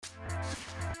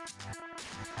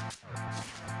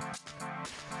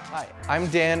Hi, I'm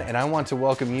Dan, and I want to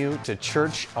welcome you to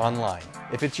Church Online.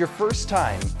 If it's your first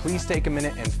time, please take a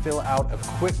minute and fill out a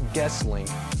quick guest link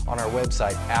on our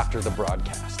website after the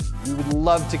broadcast. We would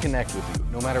love to connect with you,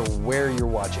 no matter where you're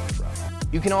watching from.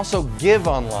 You can also give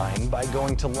online by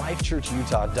going to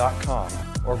lifechurchutah.com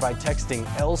or by texting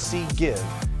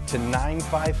LCGIVE to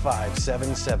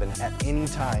 95577 at any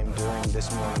time during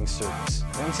this morning's service.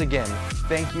 Once again,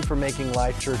 thank you for making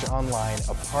Life Church Online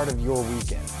a part of your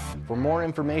weekend. For more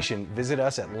information, visit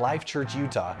us at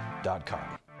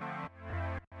lifechurchutah.com.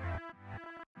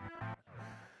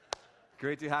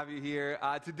 Great to have you here.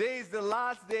 Today is the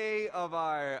last day of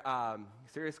our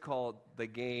series called The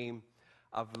Game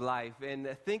of Life.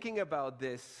 And thinking about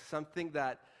this, something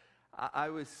that I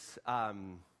was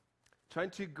trying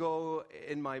to go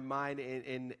in my mind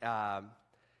and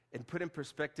put in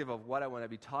perspective of what I want to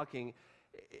be talking,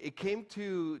 it came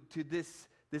to this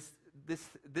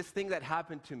thing that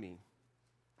happened to me.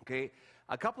 Okay,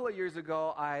 a couple of years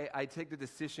ago, I took the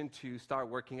decision to start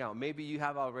working out. Maybe you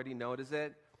have already noticed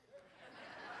it.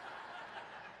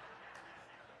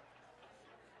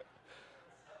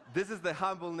 This is the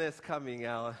humbleness coming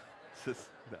out.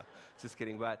 Just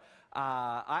kidding. But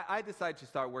I decided to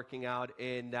start working out,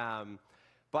 and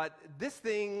but this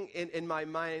thing in my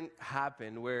mind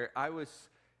happened where I was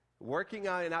working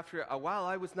out, and after a while,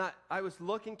 I was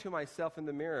looking to myself in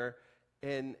the mirror,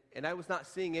 and I was not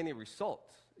seeing any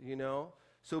results, you know.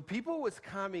 So people was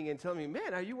coming and telling me,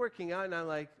 "Man, are you working out?" And I'm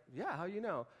like, "Yeah, how you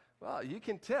know?" "Well, you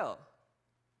can tell."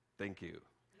 "Thank you."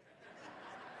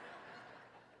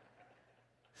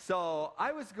 So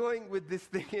I was going with this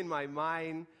thing in my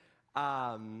mind,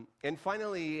 and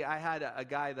finally I had a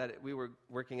guy that we were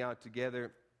working out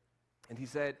together, and he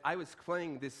said, I was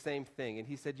playing this same thing, and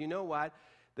he said, "You know what?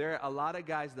 There are a lot of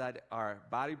guys that are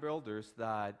bodybuilders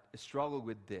that struggle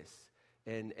with this,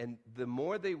 and the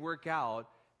more they work out,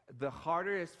 the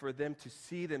harder it is for them to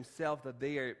see themselves that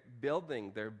they are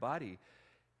building their body."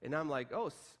 And I'm like,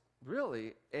 "Oh,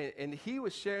 really?" And he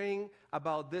was sharing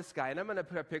about this guy, and I'm going to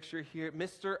put a picture here.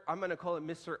 I'm going to call it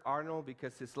Mr. Arnold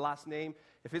because his last name,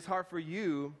 if it's hard for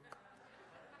you,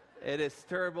 it is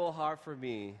terrible hard for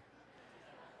me.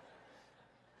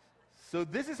 So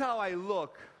this is how I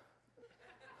look.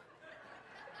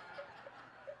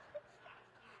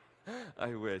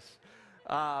 I wish.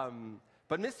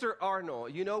 But Mr.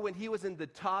 Arnold, you know, when he was in the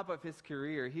top of his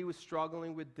career, he was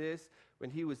struggling with this. When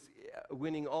he was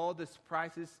winning all these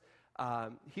prizes,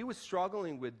 he was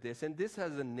struggling with this. And this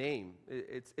has a name.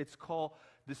 It's called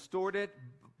distorted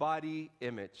body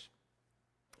image.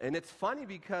 And it's funny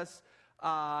because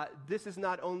this is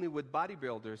not only with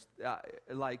bodybuilders.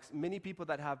 Like many people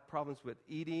that have problems with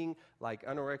eating, like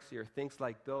anorexia or things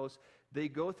like those, they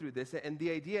go through this. And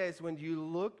the idea is when you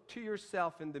look to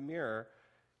yourself in the mirror,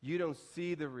 you don't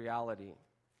see the reality.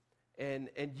 And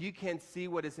you can't see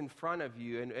what is in front of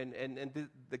you. And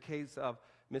the case of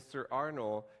Mr.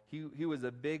 Arnold, he was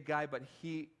a big guy, but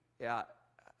he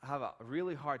have a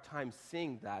really hard time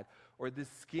seeing that. Or this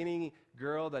skinny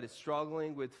girl that is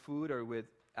struggling with food or with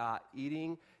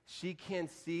eating, she can't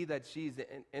see that she's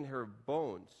in her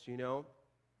bones, you know?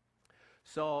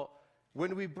 So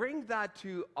when we bring that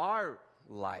to our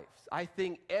lives, I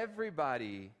think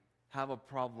everybody have a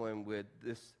problem with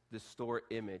this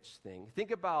distorted image thing.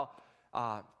 Think about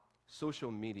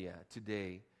social media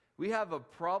today. We have a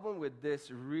problem with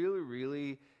this really,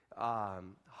 really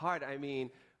hard. I mean,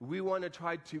 we want to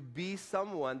try to be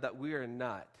someone that we are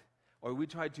not. Or we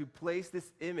try to place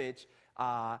this image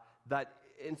that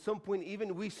in some point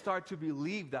even we start to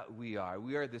believe that we are.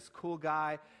 We are this cool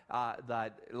guy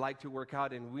that like to work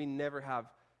out, and we never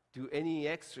do any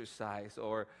exercise,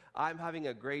 or I'm having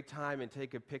a great time and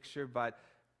take a picture, but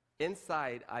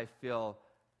inside I feel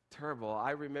terrible.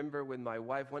 I remember with my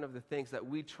wife, one of the things that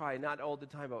we try, not all the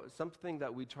time, but something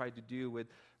that we try to do with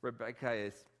Rebecca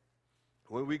is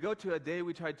when we go to a day,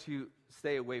 we try to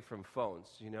stay away from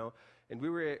phones, you know. And we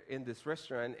were in this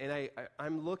restaurant, and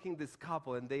I'm looking this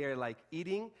couple, and they are like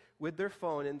eating with their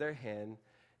phone in their hand,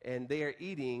 and they are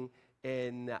eating.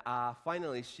 And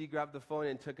finally, she grabbed the phone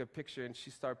and took a picture, and she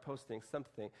started posting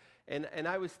something. And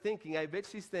I was thinking, I bet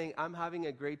she's saying, I'm having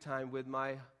a great time with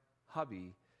my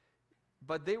hubby.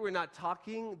 But they were not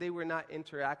talking. They were not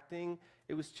interacting.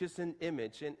 It was just an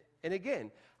image. And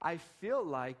again, I feel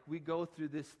like we go through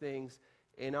these things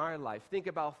in our life. Think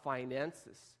about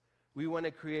finances. We want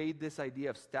to create this idea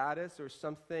of status or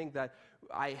something that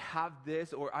I have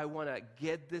this, or I want to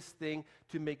get this thing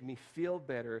to make me feel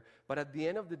better. But at the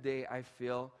end of the day, I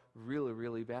feel really,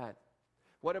 really bad.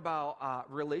 What about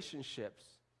relationships?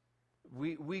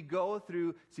 We go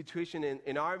through situation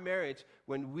in our marriage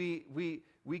when we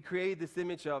create this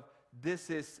image of this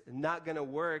is not going to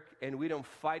work and we don't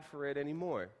fight for it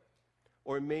anymore.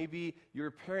 Or maybe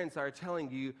your parents are telling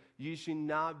you, you should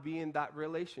not be in that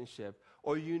relationship.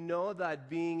 Or you know that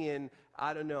being in,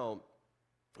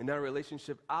 in a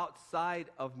relationship outside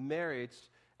of marriage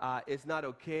is not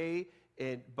okay,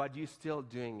 but you're still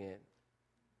doing it.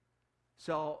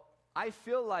 So I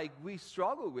feel like we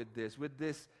struggle with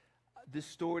this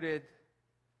distorted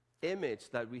image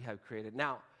that we have created.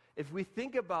 Now, if we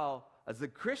think about as the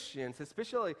Christians,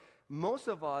 especially most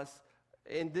of us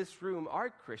in this room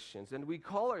are Christians, and we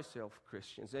call ourselves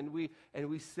Christians, and we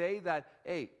say that,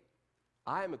 hey,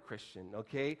 I'm a Christian,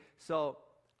 okay? So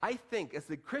I think as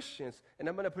the Christians, and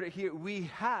I'm going to put it here, we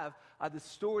have a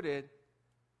distorted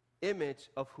image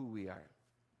of who we are.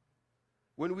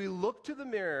 When we look to the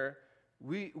mirror,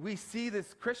 we see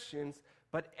these Christians,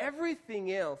 but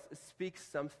everything else speaks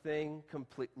something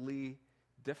completely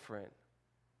different.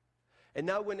 And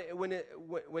now when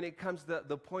it comes to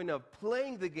the point of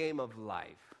playing the game of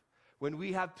life, when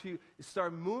we have to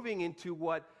start moving into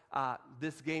what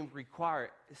this game requires,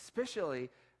 especially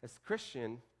as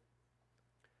Christian,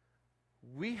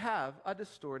 we have a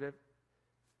distorted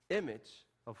image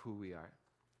of who we are.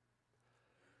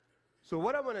 So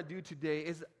what I'm going to do today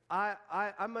is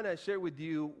I'm going to share with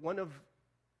you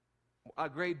a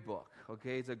great book,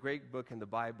 okay? It's a great book in the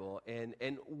Bible.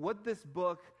 And what this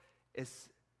book is,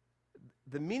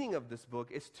 the meaning of this book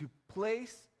is to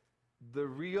place the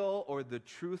real or the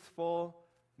truthful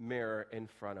mirror in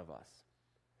front of us.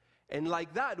 And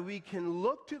like that, we can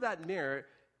look to that mirror,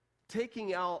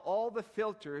 taking out all the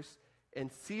filters and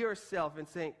see ourselves and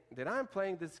saying, did I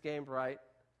playing this game right?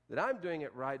 That I'm doing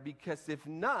it right? Because if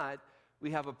not,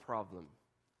 we have a problem.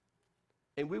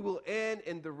 And we will end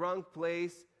in the wrong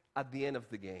place at the end of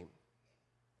the game.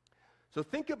 So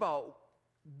think about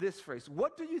this phrase.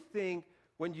 What do you think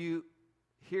when you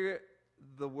hear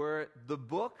the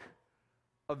book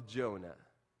of Jonah?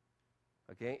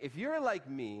 Okay? If you're like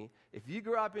me, if you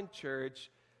grew up in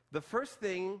church, the first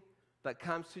thing that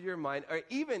comes to your mind, or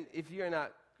even if you're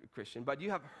not a Christian, but you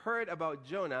have heard about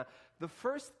Jonah, the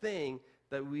first thing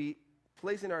that we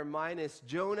place in our mind is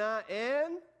Jonah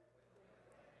and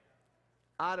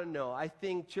I don't know. I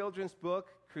think children's book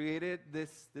created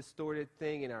this distorted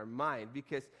thing in our mind,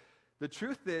 because the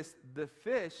truth is the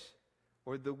fish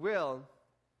or the whale,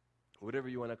 whatever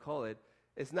you want to call it,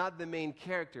 is not the main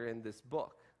character in this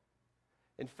book.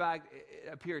 In fact,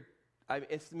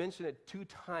 it's mentioned it 2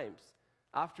 times.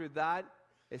 After that,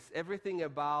 it's everything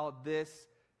about this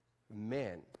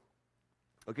man.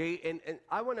 Okay, and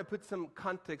I want to put some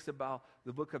context about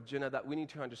the book of Jonah that we need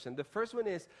to understand. The first one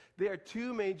is there are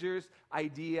 2 major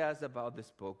ideas about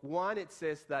this book. One, it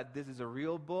says that this is a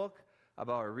real book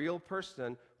about a real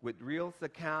person with real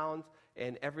accounts,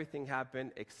 and everything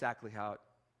happened exactly how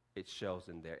it shows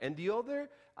in there. And the other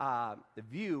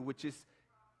view, which is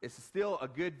still a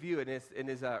good view and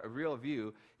is a real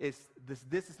view, is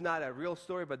this is not a real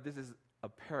story, but this is a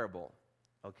parable.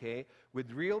 Okay, with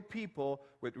real people,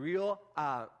 with real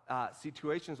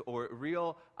situations or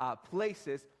real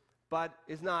places, but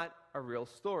it's not a real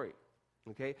story.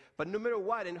 Okay, but no matter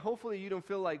what, and hopefully you don't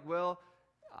feel like, well,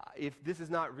 if this is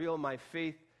not real, my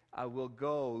faith will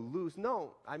go loose.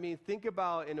 No, I mean, think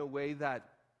about in a way that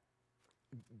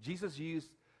Jesus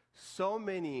used so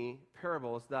many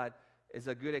parables that is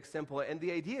a good example. And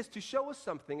the idea is to show us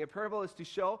something. A parable is to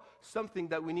show something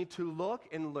that we need to look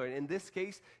and learn. In this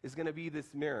case, it's going to be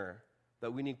this mirror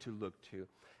that we need to look to.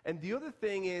 And the other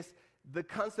thing is the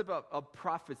concept of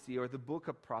prophecy, or the book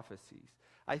of prophecies.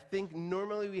 I think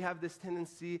normally we have this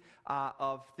tendency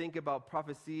of think about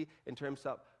prophecy in terms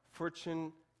of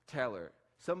fortune teller,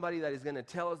 somebody that is going to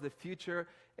tell us the future.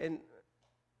 And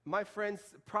my friends,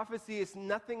 prophecy is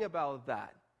nothing about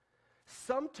that.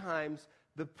 Sometimes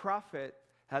the prophet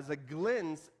has a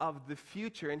glimpse of the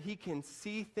future, and he can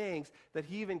see things that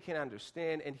he even can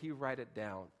understand, and he write it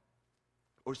down.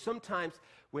 Or sometimes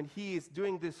when he is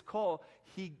doing this call,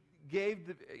 they gave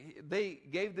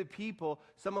the people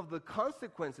some of the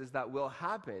consequences that will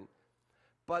happen.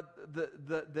 But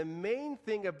the main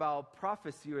thing about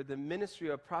prophecy, or the ministry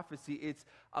of prophecy, it's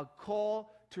a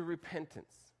call to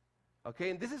repentance.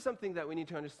 Okay, and this is something that we need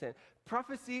to understand.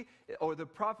 Prophecy, or the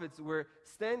prophets, were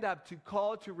stand up to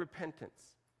call to repentance.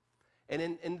 And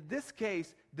in this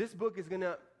case, this book is going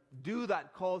to do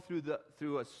that call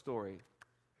through a story.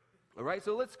 All right,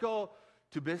 so let's go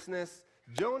to business.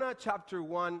 Jonah chapter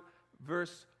 1,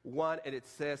 verse 1, and it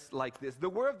says like this. The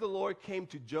word of the Lord came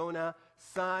to Jonah,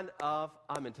 son of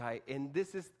Amittai. And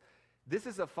this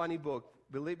is a funny book.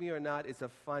 Believe me or not, it's a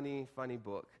funny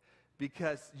book.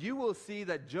 Because you will see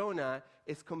that Jonah,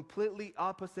 is completely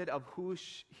opposite of who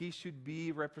he should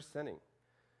be representing.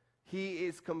 He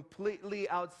is completely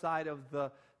outside of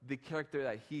the character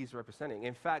that he's representing.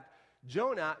 In fact,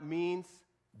 Jonah means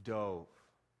dove.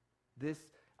 This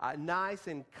nice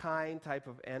and kind type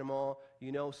of animal,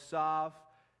 soft.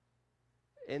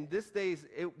 In these days,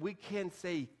 we can't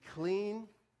say clean,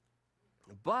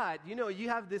 but, you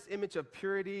have this image of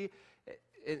purity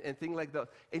and things like that.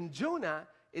 In Jonah,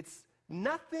 it's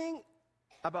nothing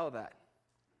about that.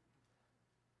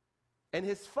 And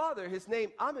his father, his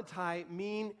name Amittai,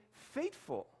 mean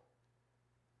faithful.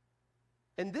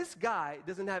 And this guy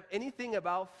doesn't have anything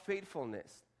about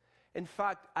faithfulness. In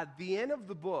fact, at the end of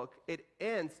the book, it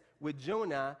ends with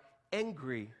Jonah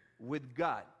angry with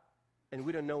God. And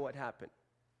we don't know what happened.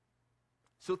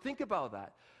 So think about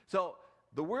that. So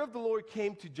the word of the Lord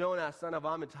came to Jonah, son of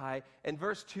Amittai, and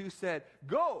verse 2 said,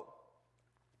 "Go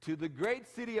to the great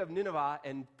city of Nineveh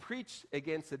and preach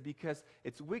against it, because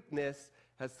its weakness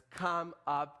has come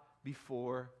up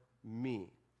before me."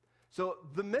 So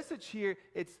the message here,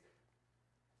 it's,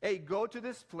 hey, go to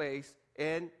this place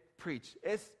and preach.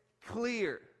 It's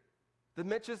clear. The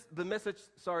message,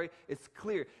 is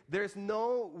clear. There's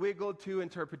no wiggle to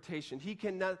interpretation. He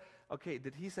cannot, okay,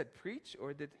 did he say preach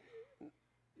or did...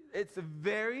 It's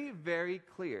very, very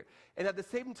clear. And at the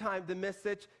same time, the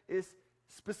message is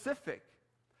specific.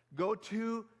 Go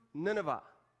to Nineveh.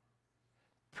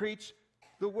 Preach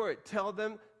the word. Tell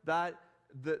them that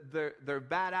their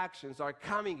bad actions are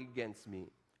coming against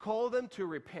me. Call them to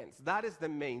repentance. That is the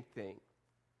main thing.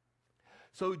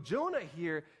 So Jonah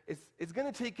here is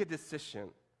going to take a decision,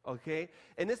 okay?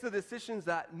 And it's the decisions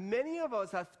that many of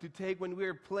us have to take when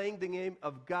we're playing the game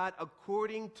of God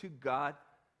according to God's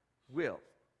will.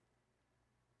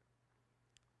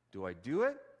 Do I do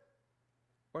it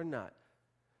or not?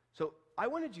 So I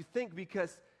wanted you to think,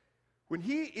 because when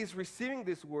he is receiving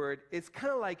this word, it's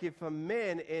kind of like if a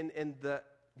man in the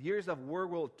years of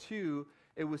World War II,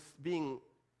 it was being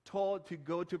told to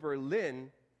go to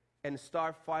Berlin and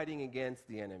start fighting against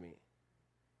the enemy.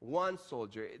 One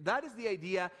soldier. That is the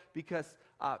idea, because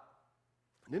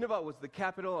Nineveh was the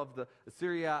capital of the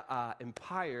Assyria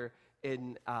Empire,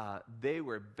 and they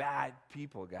were bad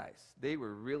people, guys. They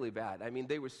were really bad. I mean,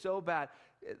 they were so bad.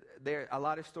 There are a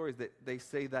lot of stories that they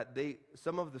say that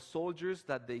some of the soldiers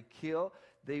that they kill,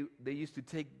 they used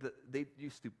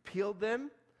to peel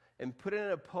them and put it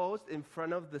in a post in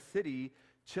front of the city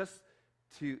just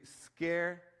to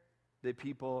scare the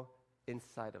people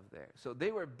inside of there. So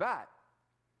they were bad.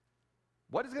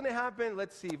 What is going to happen?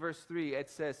 Let's see, verse 3. It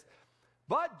says,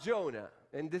 "But Jonah,"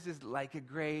 and this is like a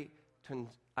great,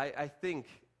 I think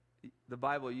the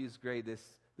Bible used great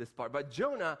this part. "But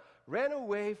Jonah ran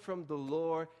away from the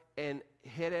Lord and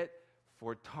headed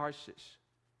for Tarshish.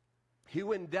 He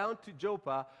went down to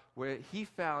Joppa, where he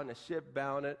found a ship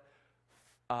bound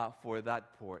for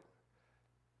that port."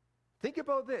 Think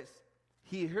about this.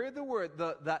 He heard the word,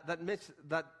 that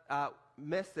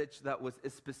message that was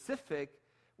specific,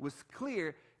 was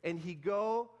clear, and he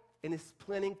is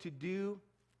planning to do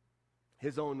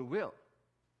his own will.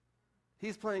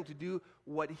 He's planning to do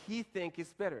what he thinks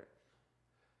is better.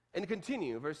 And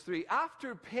continue, verse 3.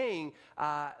 After paying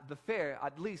the fare,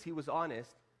 at least he was honest,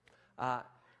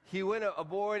 he went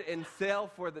aboard and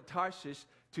sailed for the Tarshish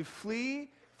to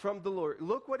flee from the Lord.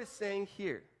 Look what it's saying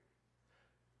here.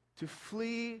 To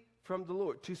flee from the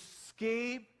Lord, to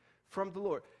escape from the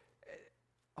Lord.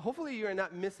 Hopefully you're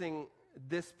not missing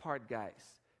this part,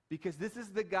 guys, because this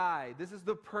is the guy, this is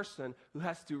the person who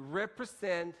has to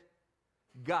represent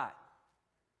God.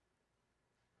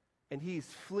 And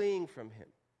he's fleeing from him.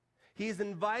 He's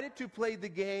invited to play the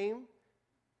game,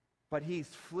 but he's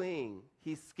fleeing,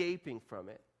 he's escaping from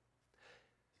it.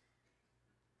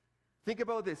 Think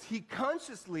about this. He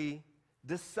consciously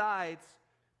decides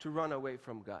to run away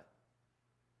from God.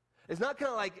 It's not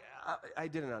kind of like, I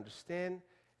didn't understand.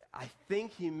 I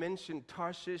think he mentioned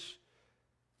Tarshish.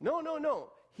 No.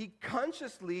 He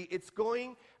consciously, it's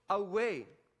going away.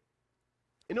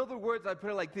 In other words, I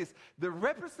put it like this. The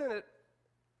representative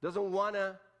doesn't want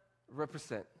to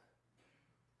represent.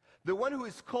 The one who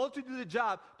is called to do the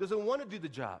job doesn't want to do the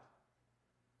job.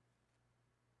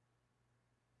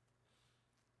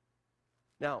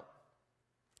 Now,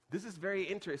 this is very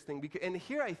interesting, because, and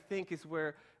here I think is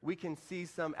where we can see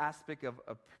some aspect of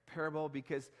a parable,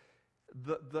 because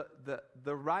the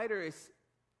writer is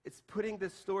putting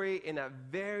this story in a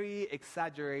very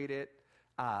exaggerated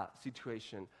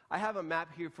situation. I have a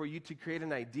map here for you to create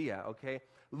an idea, okay?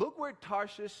 Look where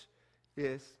Tarshish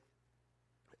is,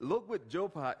 look what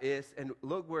Joppa is, and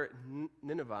look where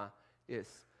Nineveh is.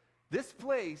 This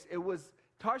place,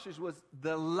 Tarshish was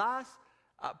the last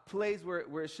place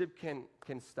where a ship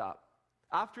can stop.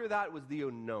 After that was the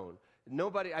unknown.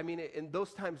 Nobody, I mean, in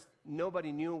those times,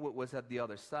 nobody knew what was at the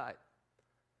other side.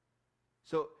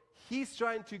 So he's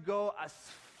trying to go as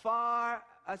far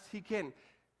as he can.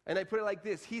 And I put it like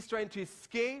this. He's trying to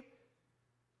escape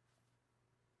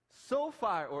so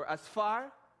far or as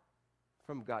far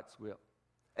from God's will.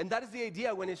 And that is the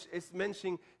idea when it's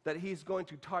mentioning that he's going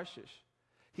to Tarshish.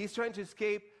 He's trying to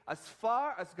escape as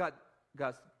far as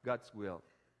God's will.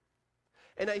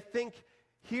 And I think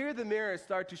here the mirror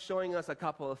starts showing us a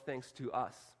couple of things to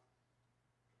us.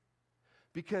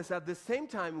 Because at the same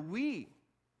time, we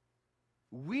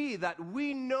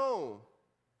know,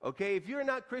 okay, if you're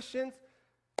not Christians,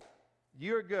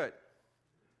 you're good.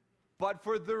 But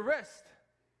for the rest,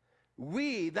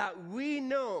 we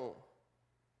know,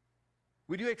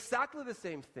 we do exactly the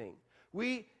same thing.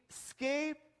 We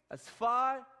escape as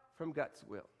far from God's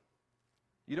will.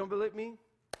 You don't believe me?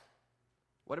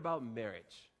 What about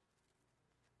marriage?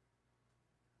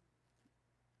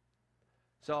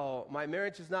 So my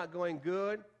marriage is not going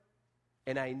good,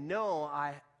 and I know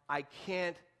I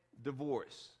can't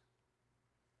divorce.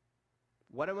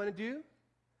 What I'm going to do?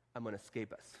 I'm going to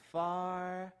escape as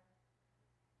far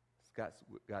as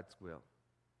God's will.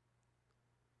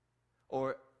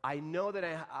 Or I know that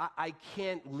I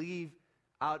can't leave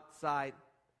outside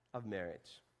of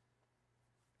marriage.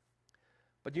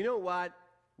 But you know what?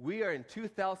 We are in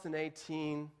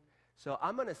 2018, so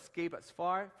I'm going to escape as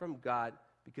far from God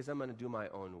because I'm going to do my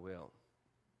own will.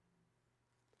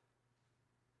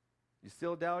 You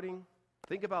still doubting?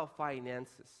 Think about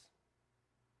finances.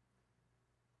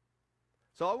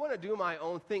 So I want to do my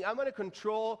own thing. I'm going to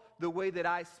control the way that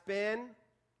I spend.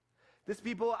 These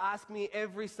people ask me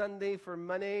every Sunday for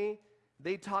money.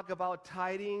 They talk about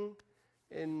tithing.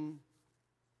 And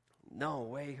no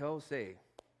way, Jose.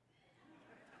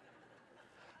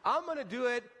 I'm going to do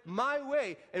it my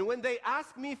way. And when they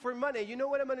ask me for money, you know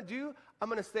what I'm going to do? I'm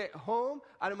going to stay at home.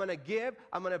 I'm going to give.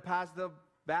 I'm going to pass the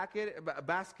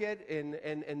basket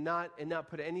and not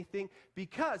put anything,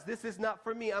 because this is not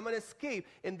for me. I'm going to escape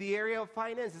in the area of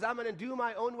finances. I'm going to do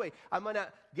my own way. I'm going to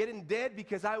get in debt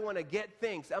because I want to get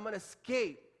things. I'm going to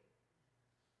escape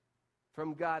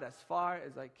from God as far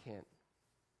as I can.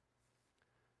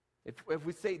 If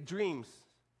we say dreams,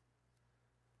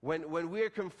 when we are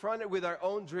confronted with our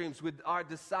own dreams, with our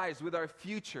desires, with our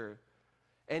future,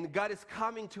 and God is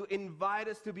coming to invite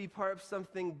us to be part of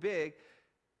something big,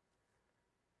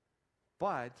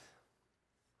 but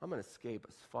I'm going to escape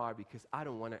as far because I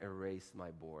don't want to erase my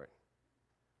board.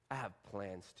 I have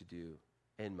plans to do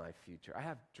in my future. I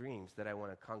have dreams that I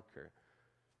want to conquer.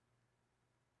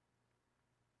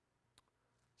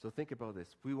 So think about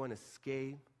this. We want to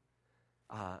escape.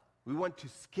 We want to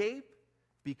escape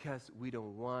because we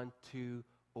don't want to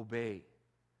obey.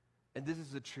 And this is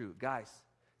the truth. Guys,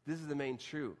 this is the main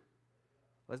truth.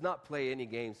 Let's not play any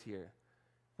games here.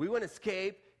 We want to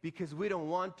escape because we don't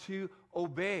want to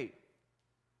obey.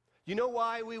 You know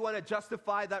why we want to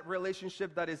justify that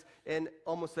relationship that is in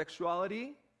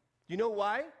homosexuality? You know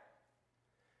why?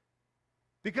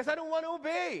 Because I don't want to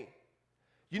obey.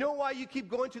 You know why you keep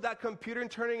going to that computer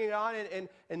and turning it on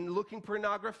and looking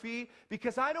pornography?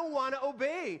 Because I don't want to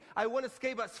obey. I want to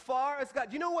escape as far as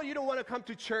God. You know why you don't want to come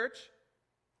to church?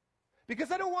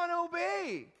 Because I don't want to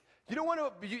obey. You don't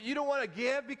want to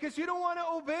give because you don't want to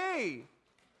obey.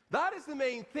 That is the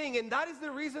main thing, and that is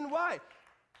the reason why.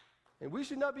 And we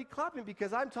should not be clapping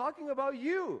because I'm talking about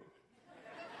you.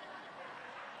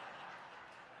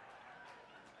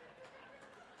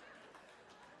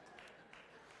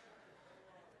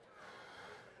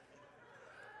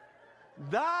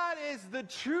 That is the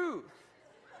truth.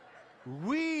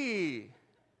 We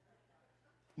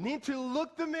need to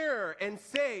look the mirror and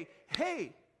say,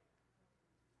 hey,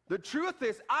 the truth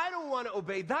is I don't want to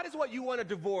obey. That is what you want to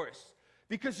divorce.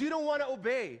 Because you don't want to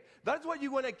obey. That's what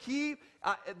you want to keep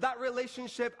that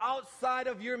relationship outside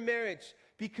of your marriage.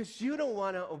 Because you don't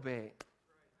want to obey.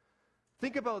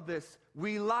 Think about this.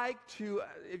 We like to,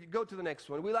 if you go to the next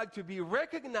one, we like to be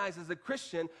recognized as a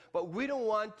Christian, but we don't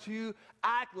want to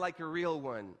act like a real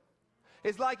one.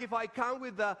 It's like if I come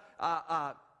with a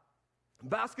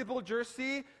basketball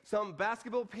jersey, some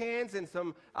basketball pants, and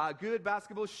some good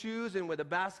basketball shoes, and with a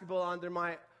basketball under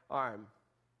my arm.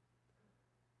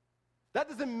 That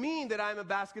doesn't mean that I'm a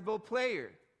basketball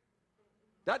player.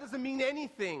 That doesn't mean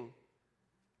anything.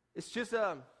 It's just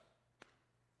a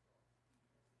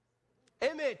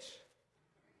image.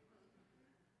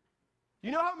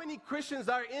 You know how many Christians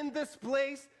are in this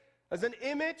place as an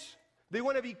image? They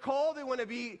want to be called, they want to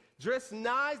be dressed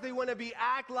nice, they want to be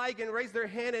act like and raise their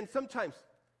hand, and sometimes,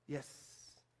 yes,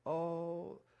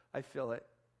 oh, I feel it.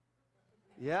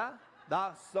 Yeah?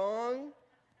 That song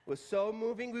was so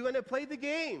moving. We want to play the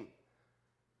game.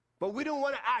 But we don't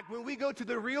want to act. When we go to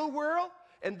the real world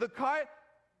and the car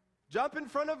jump in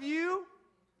front of you,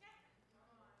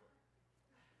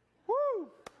 woo!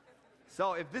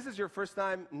 So if this is your first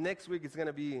time, next week it's going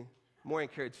to be more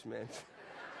encouragement.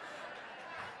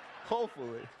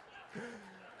 Hopefully.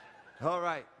 All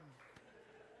right.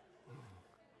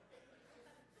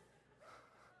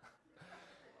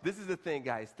 This is the thing,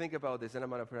 guys. Think about this, and I'm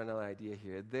going to put another idea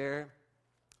here. There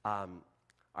are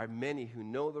many who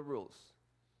know the rules,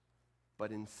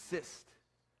 but insist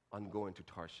on going to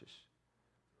Tarshish.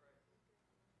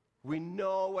 We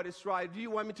know what is right. Do you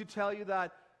want me to tell you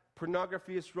that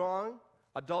pornography is wrong?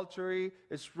 Adultery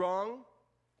is wrong?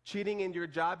 Cheating in your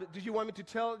job? Do you want me to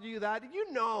tell you that?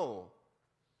 You know.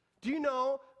 Do you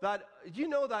know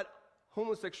that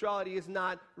homosexuality is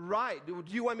not right? Do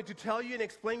you want me to tell you and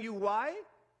explain you why?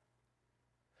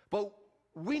 But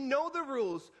we know the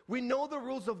rules. We know the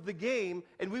rules of the game,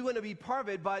 and we want to be part of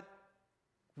it, but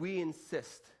we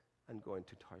insist on going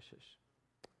to Tarshish.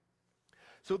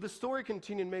 So the story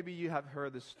continued. Maybe you have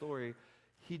heard the story.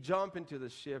 He jumped into the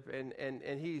ship,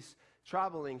 and he's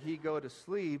traveling. He go to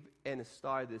sleep, and it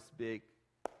started this big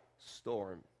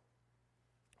storm.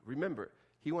 Remember,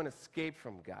 he want to escape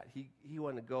from God. He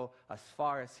want to go as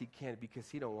far as he can because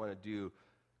he don't want to do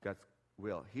God's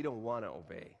will. He don't want to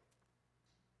obey.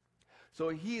 So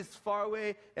he is far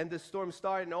away, and the storm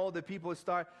started, and all the people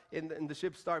in the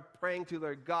ship start praying to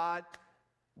their God,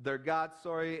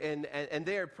 and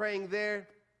they are praying there.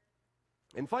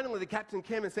 And finally, the captain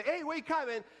came and said, "Hey, wake up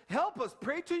and help us,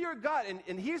 pray to your God."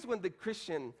 And here's when the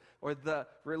Christian or the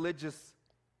religious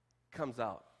comes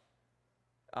out.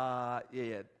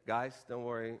 Guys, don't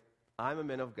worry. I'm a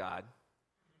man of God.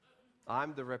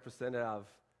 I'm the representative of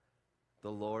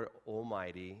the Lord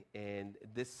Almighty, and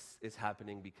this is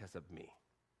happening because of me.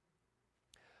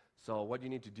 So what you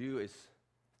need to do is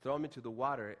throw him into the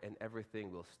water, and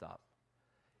everything will stop.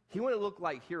 He want to look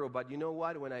like hero, but you know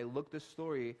what? When I look the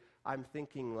story, I'm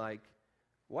thinking like,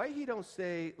 why he don't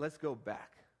say, "Let's go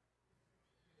back"?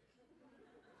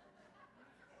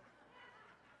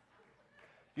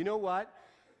 You know what?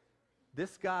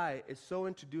 This guy is so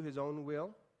into do his own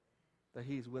will that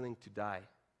he's willing to die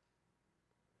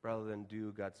rather than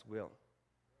do God's will.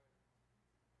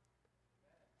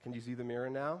 Can you see the mirror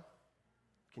now?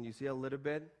 Can you see a little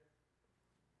bit?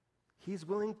 He's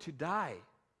willing to die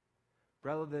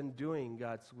rather than doing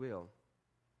God's will.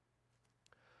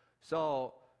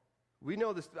 So we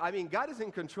know this. I mean, God is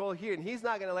in control here, and he's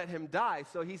not going to let him die.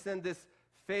 So he sent this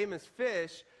famous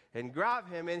fish and grab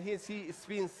him, and he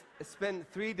spent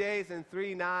 3 days and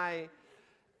 3 nights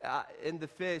in the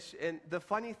fish. And the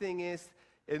funny thing is,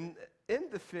 in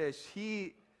the fish,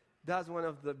 he does one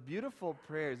of the beautiful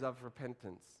prayers of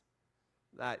repentance.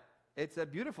 That it's a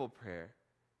beautiful prayer.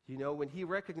 You know, when he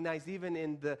recognized even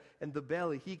in the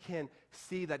belly, he can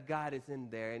see that God is in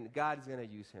there and God is going to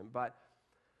use him. But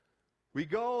we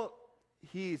go,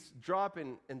 he's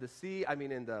dropping in the sea,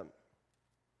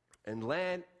 in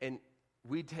land, and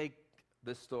we take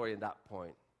the story at that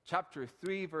point. Chapter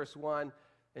 3, verse 1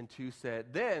 and 2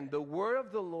 said, "Then the word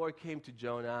of the Lord came to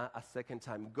Jonah a second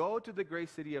time. Go to the great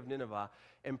city of Nineveh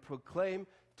and proclaim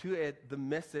to it the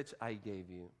message I gave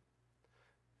you."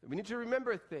 We need to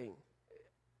remember a thing.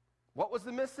 What was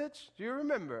the message? Do you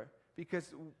remember?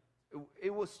 Because it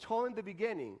was told in the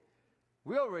beginning.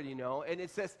 We already know. And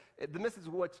it says the message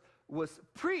was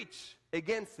preach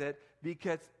against it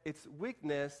because its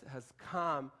weakness has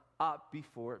come up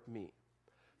before me.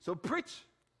 So preach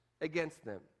against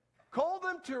them. Call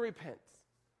them to repent.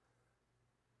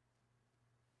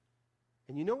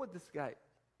 And you know what this guy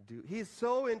do? He's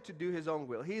so into do his own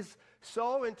will. He's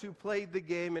so into play the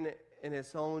game in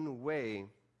his own way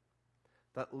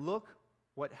that look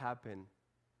what happened.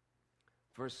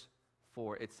 Verse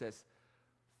 4, it says,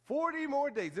 40 more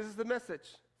days, this is the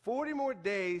message, 40 more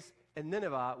days and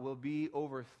Nineveh will be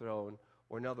overthrown,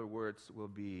 or in other words, will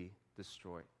be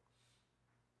destroyed.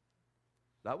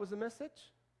 That was the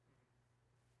message?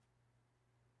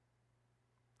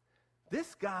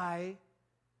 This guy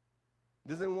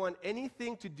doesn't want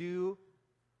anything to do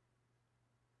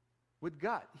with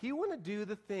God. He want to do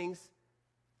the things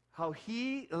how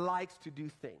he likes to do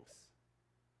things.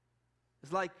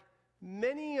 It's like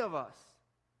many of us.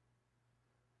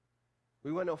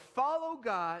 We want to follow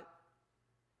God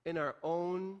in our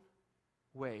own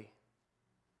way.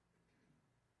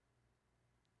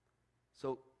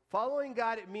 So following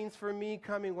God, it means for me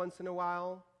coming once in a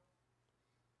while.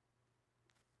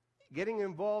 Getting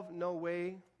involved, no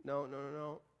way.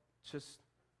 No. Just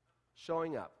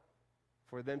showing up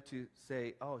for them to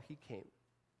say, "Oh, he came."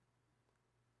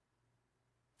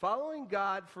 Following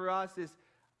God for us is,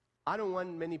 I don't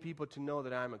want many people to know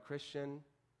that I'm a Christian,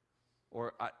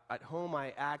 or at home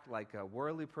I act like a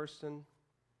worldly person.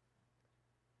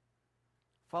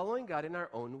 Following God in our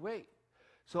own way.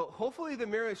 So hopefully the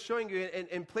mirror is showing you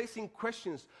and placing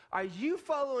questions. Are you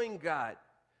following God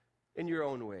in your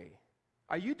own way?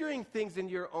 Are you doing things in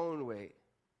your own way?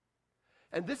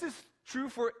 And this is true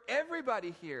for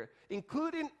everybody here,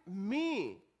 including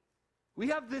me. We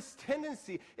have this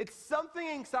tendency. It's something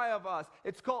inside of us.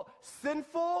 It's called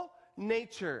sinful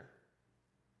nature.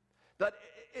 That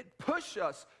it pushes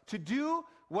us to do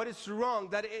what is wrong.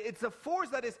 That it's a force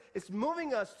that is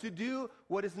moving us to do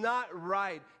what is not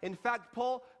right. In fact,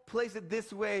 Paul plays it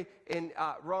this way in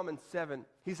Romans 7.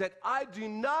 He said, I do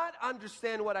not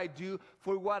understand what I do,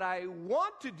 for what I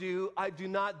want to do, I do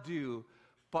not do.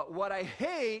 But what I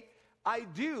hate, I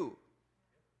do.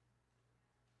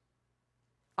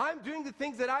 I'm doing the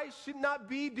things that I should not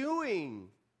be doing.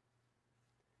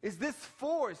 Is this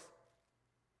force?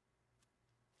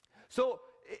 So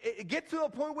it gets to a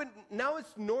point when now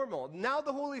it's normal. Now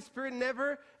the Holy Spirit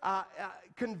never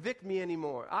convict me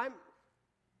anymore.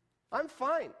 I'm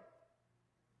fine.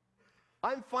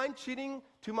 I'm fine cheating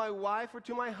to my wife or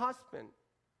to my husband.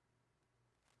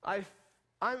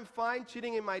 I'm fine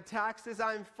cheating in my taxes.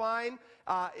 I'm fine,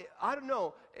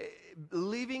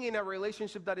 living in a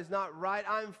relationship that is not right.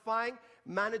 I'm fine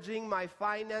managing my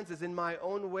finances in my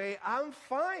own way. I'm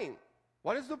fine.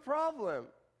 What is the problem?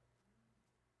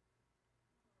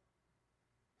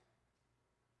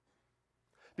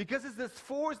 Because it's this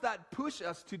force that pushes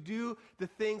us to do the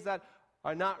things that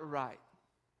are not right.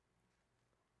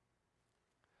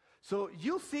 So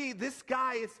you'll see this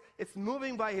guy is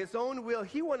moving by his own will.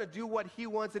 He wants to do what he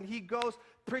wants, and he goes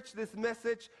preach this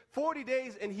message 40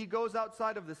 days, and he goes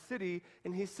outside of the city,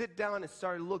 and he sit down and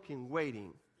start looking,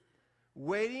 waiting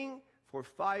for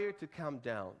fire to come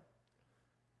down.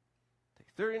 Day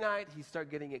 39, he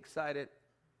start getting excited.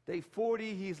 Day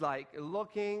 40, he's like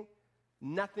looking.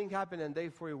 Nothing happened. And day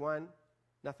 41,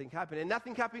 nothing happened. And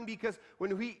nothing happened because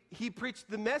when he preached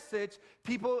the message,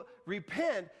 people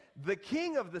repent. The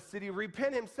king of the city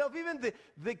repent himself. Even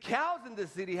the cows in the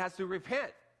city has to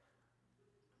repent.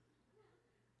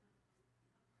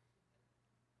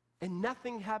 And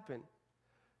nothing happened.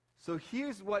 So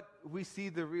here's what we see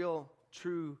the real,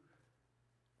 true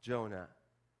Jonah.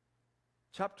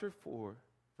 Chapter 4,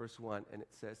 verse 1, and it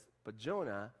says, but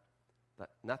Jonah,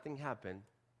 that nothing happened,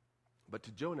 but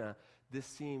to Jonah, this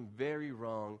seemed very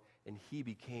wrong, and he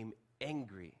became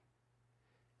angry.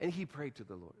 And he prayed to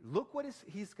the Lord. Look what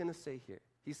he's going to say here.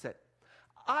 He said,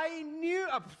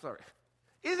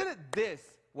 isn't it this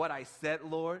what I said,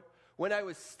 Lord, when I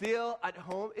was still at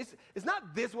home? Is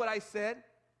not this what I said?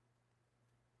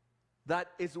 That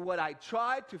is what I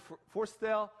tried to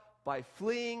forestall by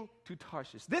fleeing to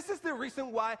Tarshish. This is the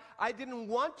reason why I didn't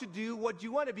want to do what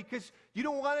you wanted, because you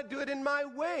don't want to do it in my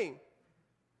way.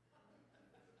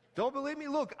 Don't believe me?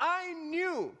 Look, I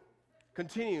knew,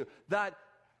 continue, that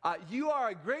you are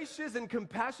a gracious and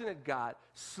compassionate God,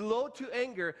 slow to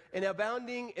anger and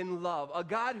abounding in love, a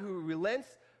God who relents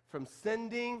from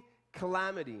sending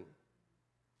calamity.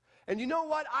 And you know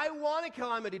what? I want a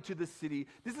calamity to the city.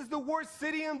 This is the worst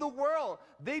city in the world.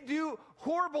 They do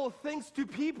horrible things to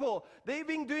people. They've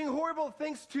been doing horrible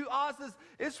things to us as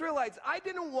Israelites. I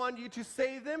didn't want you to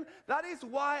save them. That is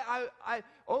why I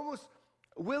almost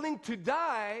willing to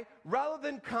die rather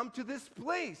than come to this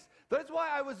place. That's why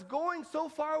I was going so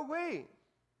far away.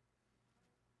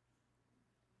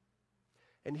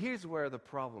 And here's where the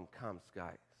problem comes,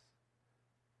 guys.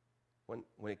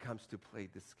 When it comes to play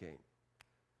this game.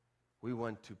 We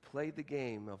want to play the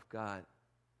game of God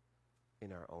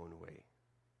in our own way.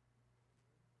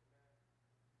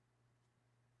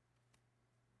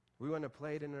 We want to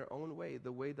play it in our own way,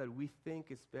 the way that we think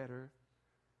is better.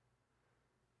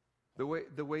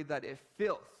 The way that it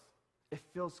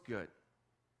feels good.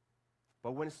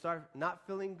 But when it starts not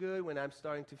feeling good, when I'm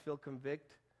starting to feel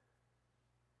convict,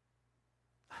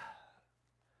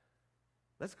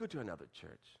 let's go to another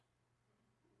church.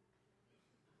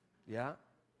 Yeah?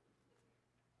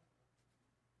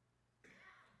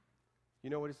 You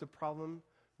know what is the problem?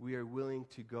 We are willing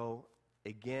to go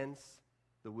against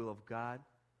the will of God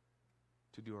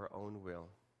to do our own will.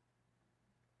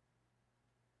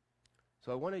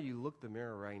 So I want you to look in the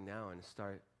mirror right now and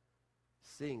start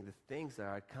seeing the things that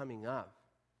are coming up.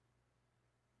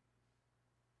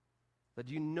 That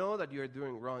you know that you're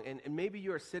doing wrong. And maybe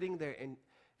you're sitting there and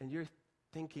you're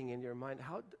thinking in your mind,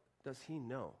 how does he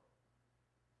know?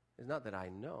 It's not that I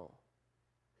know.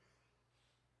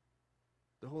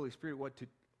 The Holy Spirit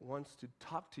wants to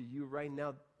talk to you right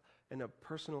now in a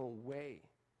personal way.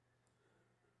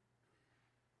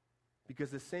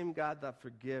 Because the same God that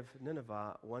forgave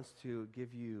Nineveh wants to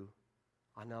give you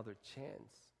another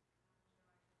chance.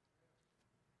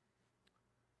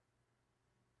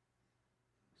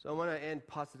 So I want to end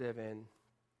positive, and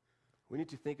we need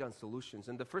to think on solutions.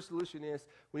 And the first solution is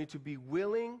we need to be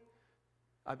willing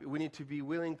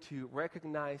to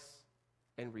recognize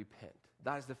and repent.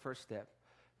 That is the first step.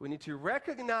 We need to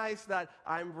recognize that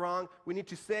I'm wrong. We need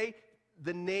to say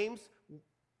the names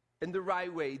in the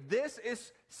right way. This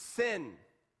is sin.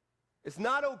 It's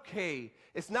not okay.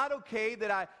 It's not okay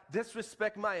that I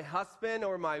disrespect my husband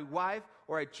or my wife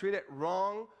or I treat it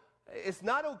wrong. It's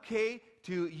not okay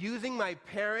to using my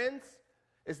parents.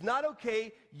 It's not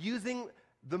okay using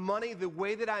the money the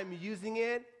way that I'm using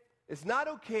it. It's not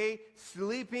okay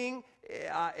sleeping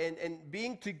and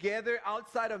being together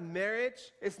outside of marriage.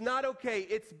 It's not okay.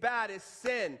 It's bad. It's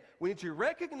sin. We need to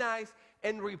recognize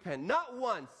and repent. Not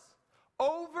once.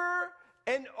 Over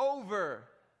and over.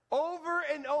 Over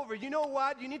and over. You know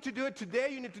what? You need to do it today.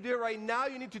 You need to do it right now.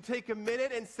 You need to take a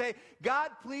minute and say, God,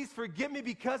 please forgive me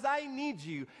because I need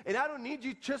you. And I don't need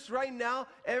you just right now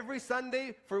every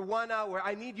Sunday for 1 hour.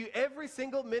 I need you every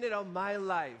single minute of my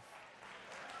life.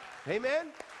 Amen?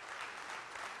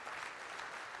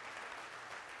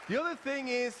 The other thing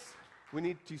is we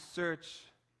need to search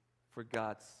for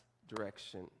God's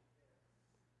direction.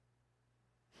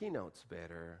 He knows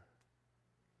better.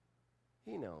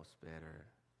 He knows better.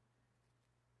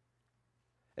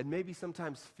 And maybe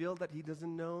sometimes feel that he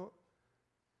doesn't know,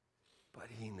 but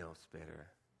he knows better.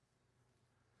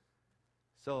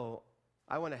 So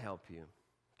I want to help you,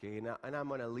 okay? And I'm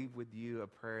going to leave with you a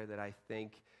prayer that I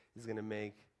think is going to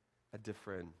make a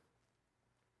difference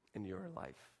in your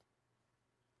life.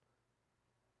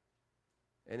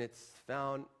 And it's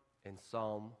found in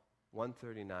Psalm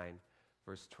 139,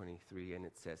 verse 23, and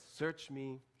it says, "Search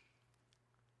me,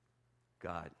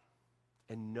 God,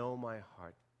 and know my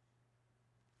heart."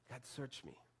 God, search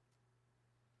me.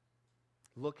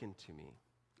 Look into me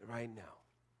right now.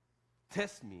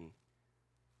 Test me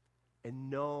and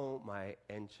know my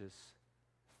anxious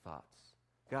thoughts.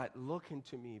 God, look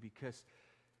into me because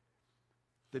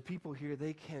the people here,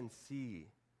 they can see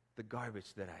the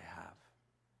garbage that I have.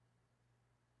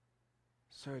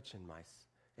 Search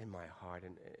in my heart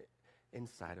and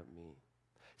inside of me.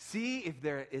 See if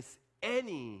there is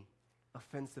any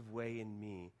offensive way in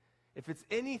me. If it's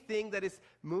anything that is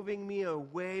moving me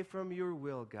away from your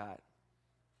will, God,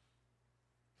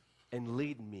 and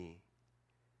lead me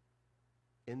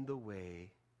in the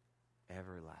way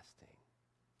everlasting.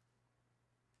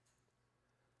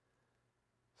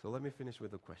 So let me finish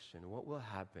with a question. What will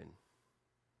happen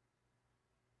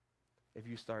if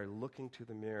you start looking to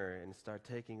the mirror and start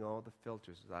taking all the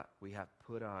filters that we have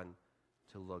put on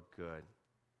to look good,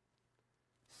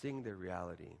 seeing the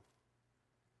reality,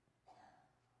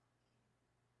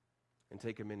 and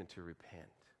take a minute to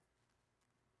repent,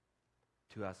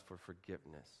 to ask for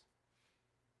forgiveness?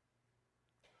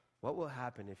 What will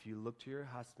happen if you look to your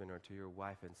husband or to your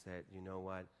wife and said, you know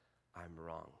what, I'm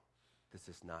wrong. This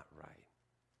is not right.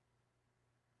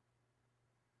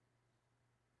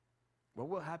 What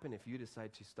will happen if you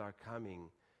decide to start coming,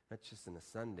 not just on a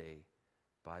Sunday,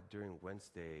 but during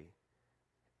Wednesday,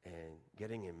 and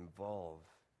getting involved,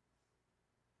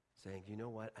 saying, you know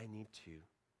what, I need to.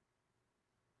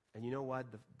 And you know what?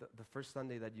 The first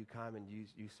Sunday that you come and you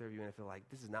serve, you're going to feel like,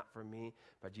 this is not for me,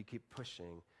 but you keep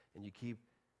pushing and you keep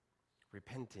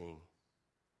repenting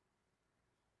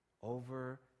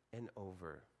over and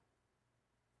over.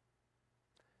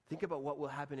 Think about what will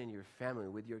happen in your family,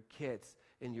 with your kids,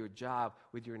 in your job,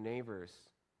 with your neighbors.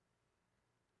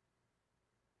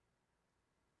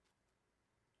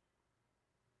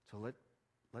 So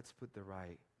let's put the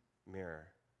right mirror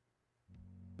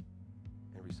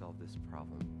and resolve this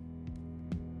problem.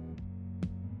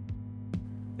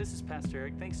 This is Pastor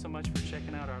Eric. Thanks so much for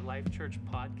checking out our Life Church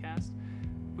podcast.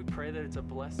 We pray that it's a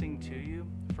blessing to you.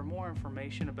 For more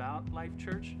information about Life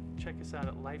Church, check us out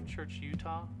at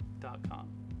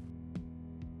lifechurchutah.com.